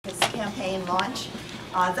campaign launch.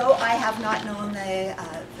 Though I have not known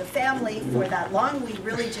the family for that long, we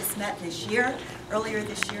really just met this year, earlier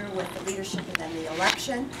this year with the leadership and then the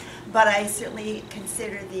election. But I certainly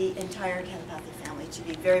consider the entire Kanapathi family to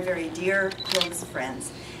be very, very dear, close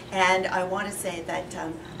friends. And I want to say that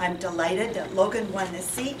I'm delighted that Logan won this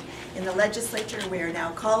seat in the legislature. We are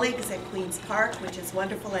now colleagues at Queen's Park, which is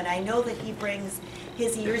wonderful, and I know that he brings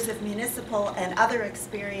his years of municipal and other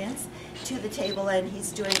experience to the table, and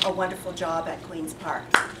he's doing a wonderful job at Queen's Park.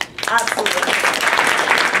 Absolutely.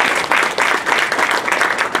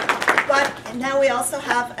 But now we also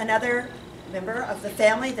have another member of the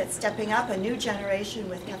family that's stepping up, a new generation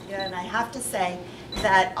with Kethika, and I have to say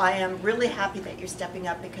that I am really happy that you're stepping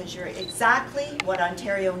up because you're exactly what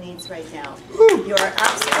Ontario needs right now. You're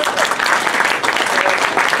absolutely,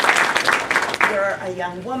 you're a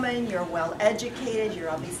young woman, you're well educated, you're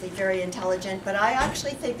obviously very intelligent, but I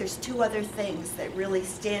actually think there's two other things that really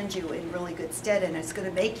stand you in really good stead, and it's going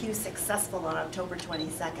to make you successful on October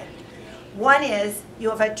 22nd. One is you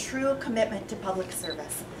have a true commitment to public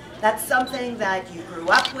service. That's something that you grew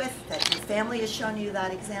up with, that your family has shown you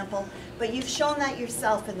that example, but you've shown that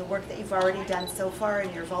yourself in the work that you've already done so far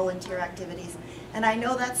in your volunteer activities. And I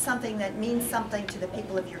know that's something that means something to the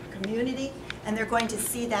people of your community, and they're going to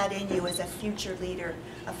see that in you as a future leader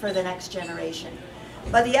for the next generation.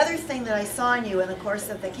 But the other thing that I saw in you in the course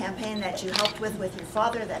of the campaign that you helped with your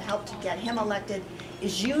father, that helped to get him elected,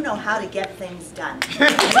 is you know how to get things done. You're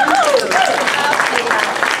a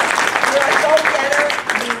go-getter.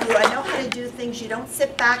 You know how to do things. You don't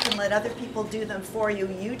sit back and let other people do them for you.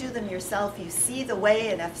 You do them yourself. You see the way,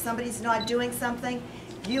 and if somebody's not doing something,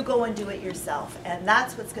 you go and do it yourself. And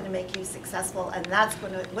that's what's going to make you successful, and that's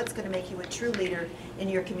what's going to make you a true leader in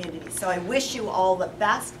your community. So I wish you all the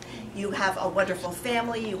best. You have a wonderful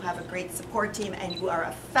family, you have a great support team, and you are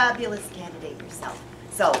a fabulous candidate yourself.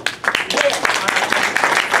 So,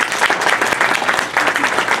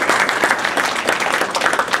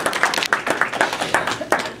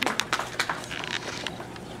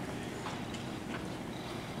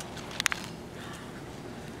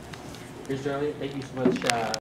 Here's Charlie. Thank you so much.